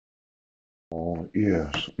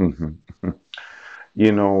Yes.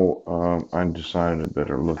 I decided I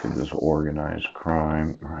better look at this organized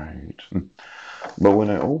crime, right? But when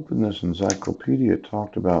I opened this encyclopedia, it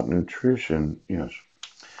talked about nutrition. Yes.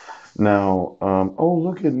 Now, oh,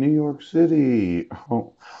 look at New York City.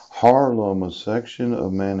 Oh, Harlem, a section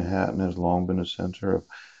of Manhattan, has long been a center of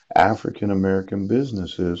African American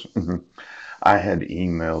businesses. I had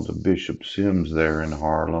emailed Bishop Sims there in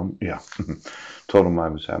Harlem. Yeah. Told him I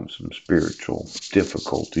was having some spiritual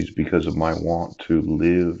difficulties because of my want to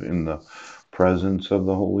live in the presence of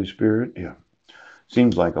the Holy Spirit. Yeah.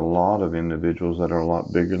 Seems like a lot of individuals that are a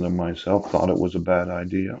lot bigger than myself thought it was a bad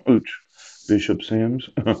idea. Ooch. Bishop Sims,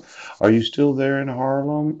 are you still there in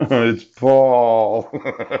Harlem? It's Paul.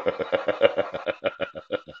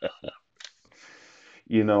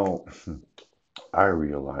 you know, I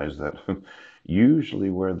realize that usually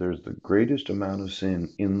where there's the greatest amount of sin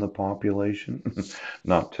in the population,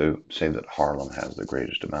 not to say that Harlem has the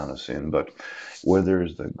greatest amount of sin, but where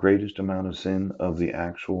there's the greatest amount of sin of the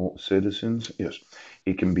actual citizens, yes,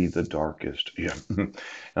 it can be the darkest. Yeah. And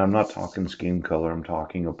I'm not talking skin color, I'm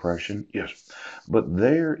talking oppression. Yes. But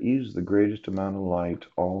there is the greatest amount of light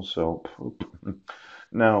also.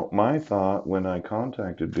 Now, my thought when I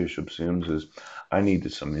contacted Bishop Sims is I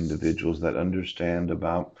needed some individuals that understand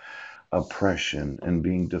about oppression and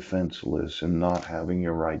being defenseless and not having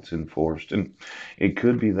your rights enforced. And it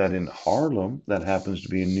could be that in Harlem, that happens to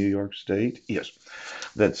be in New York State, yes,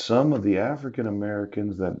 that some of the African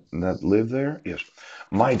Americans that live there, yes,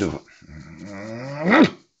 might have.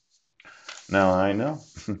 Now I know.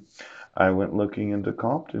 I went looking into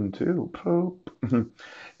Compton too. Poop.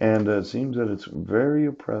 And it seems that it's very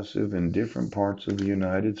oppressive in different parts of the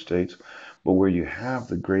United States, but where you have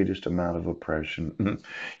the greatest amount of oppression,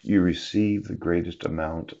 you receive the greatest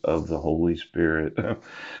amount of the Holy Spirit.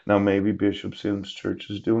 Now, maybe Bishop Sims Church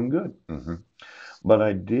is doing good. But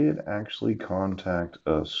I did actually contact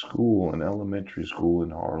a school, an elementary school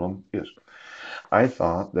in Harlem. Yes, I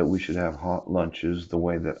thought that we should have hot lunches the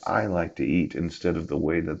way that I like to eat instead of the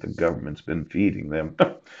way that the government's been feeding them.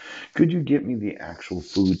 Could you get me the actual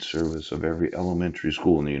food service of every elementary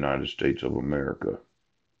school in the United States of America?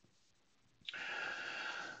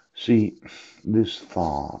 See, this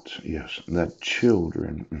thought, yes, that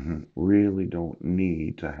children really don't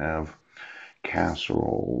need to have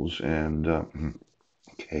casseroles and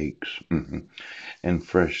cakes and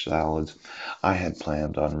fresh salads. I had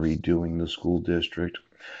planned on redoing the school district.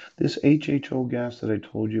 This HHO gas that I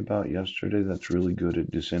told you about yesterday, that's really good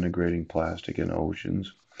at disintegrating plastic in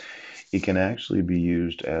oceans. It can actually be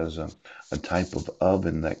used as a type of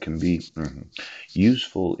oven that can be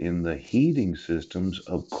useful in the heating systems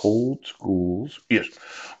of cold schools. Yes,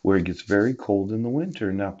 where it gets very cold in the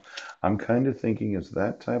winter. Now, I'm kind of thinking it's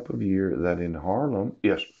that type of year that in Harlem,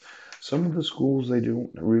 yes, some of the schools they don't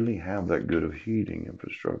really have that good of heating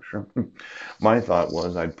infrastructure. My thought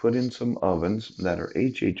was I'd put in some ovens that are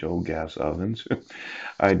HHO gas ovens.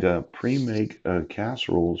 I'd pre-make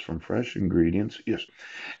casseroles from fresh ingredients. Yes,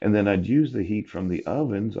 and then I'd use the heat from the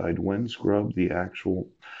ovens. I'd wind scrub the actual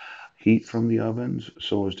heat from the ovens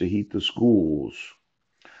so as to heat the schools.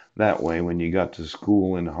 That way, when you got to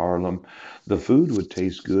school in Harlem, the food would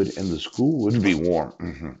taste good and the school would be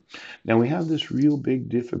warm. Now, we have this real big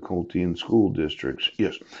difficulty in school districts.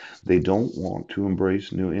 Yes, they don't want to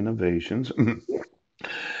embrace new innovations.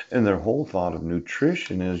 And their whole thought of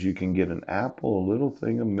nutrition is you can get an apple, a little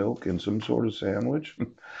thing of milk, and some sort of sandwich.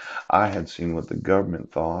 I had seen what the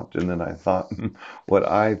government thought, and then I thought what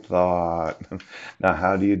I thought. Now,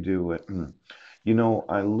 how do you do it?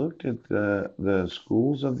 I looked at the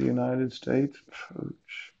schools of the United States.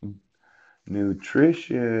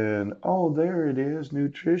 Nutrition. Oh, there it is.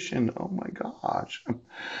 Nutrition. Oh my gosh.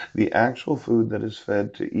 The actual food that is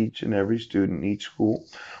fed to each and every student in each school,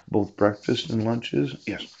 both breakfast and lunches.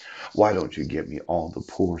 Yes. Why don't you get me all the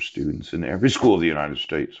poor students in every school of the United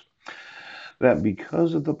States? That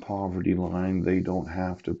because of the poverty line, they don't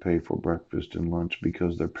have to pay for breakfast and lunch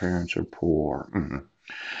because their parents are poor.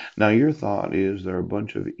 Now, your thought is they're a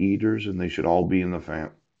bunch of eaters and they should all be in the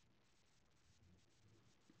family.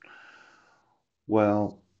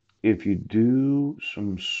 Well, if you do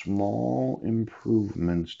some small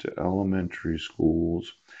improvements to elementary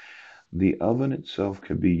schools, the oven itself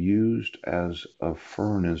could be used as a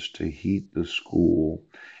furnace to heat the school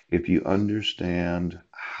if you understand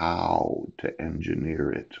how to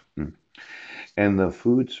engineer it. And the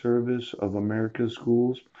food service of America's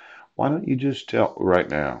schools, why don't you just tell right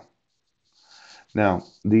now? Now,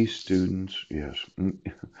 these students, yes,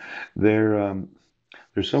 they're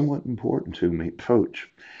they're somewhat important to me, coach.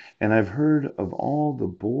 And I've heard of all the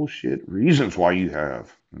bullshit reasons why you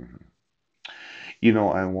have.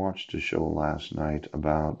 I watched a show last night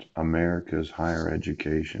about America's higher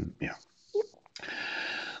education. Yeah.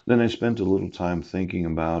 Then I spent a little time thinking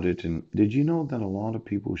about it. And did you know that a lot of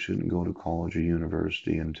people shouldn't go to college or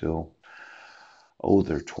university until,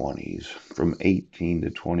 their 20s? From 18 to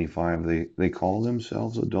 25, they call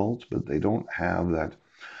themselves adults, but they don't have that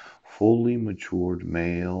fully matured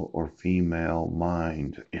male or female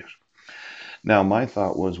mind. Yes. Now, my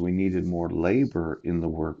thought was we needed more labor in the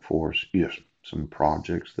workforce. Yes. Some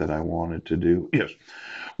projects that I wanted to do. Yes.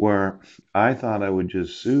 Where I thought I would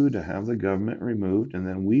just sue to have the government removed and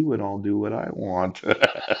then we would all do what I want.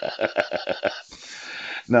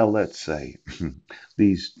 Now, let's say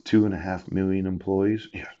these 2.5 million employees,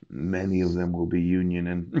 yeah, many of them will be union.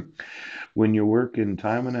 And when you work in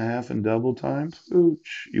time and a half and double time,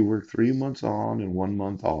 ooch, you work 3 months on and 1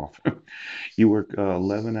 month off. You work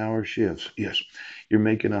 11-hour shifts. Yes, you're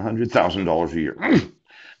making $100,000 a year.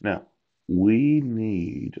 Now, we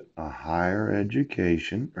need a higher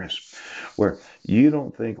education yes, where you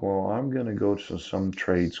don't think, well, I'm going to go to some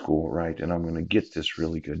trade school, right, and I'm going to get this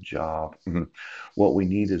really good job. What we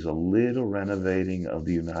need is a little renovating of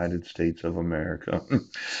the United States of America,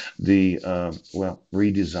 the,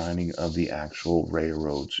 redesigning of the actual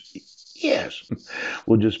railroads. Yes,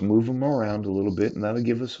 we'll just move them around a little bit, and that'll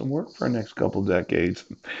give us some work for the next couple decades.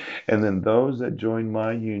 And then those that join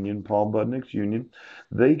my union, Paul Budnick's union,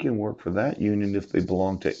 they can work for that union if they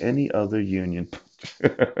belong to any other union.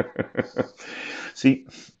 See,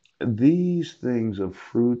 these things of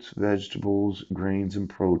fruits, vegetables, grains, and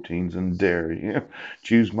proteins, and dairy.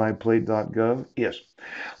 ChooseMyPlate.gov. Yes,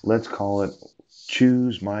 let's call it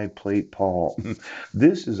Choose My Plate Paul.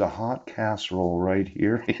 This is a hot casserole right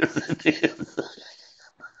here. Yes, it is.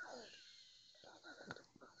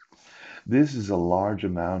 This is a large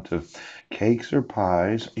amount of cakes or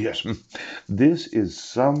pies. Yes, this is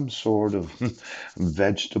some sort of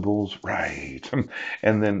vegetables. Right.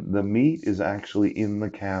 And then the meat is actually in the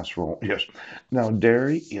casserole. Yes. Now,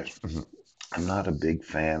 dairy. Yes. I'm not a big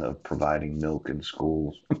fan of providing milk in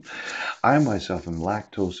schools. I myself am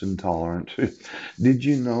lactose intolerant. Did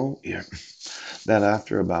you know? Yeah, that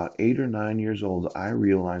after about 8 or 9 years old, I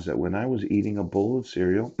realized that when I was eating a bowl of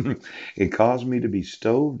cereal, it caused me to be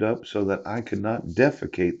stoved up so that I could not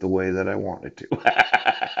defecate the way that I wanted to.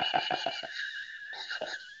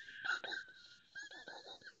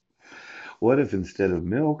 What if instead of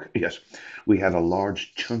milk, yes, we had a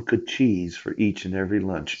large chunk of cheese for each and every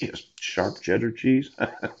lunch? Yes, sharp cheddar cheese,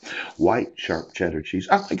 white sharp cheddar cheese.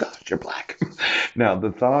 Oh my gosh, you're black. Now,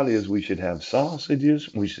 the thought is we should have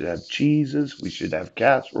sausages, we should have cheeses, we should have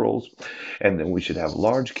casseroles, and then we should have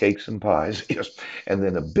large cakes and pies. Yes, and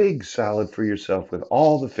then a big salad for yourself with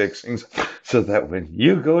all the fixings so that when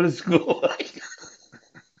you go to school,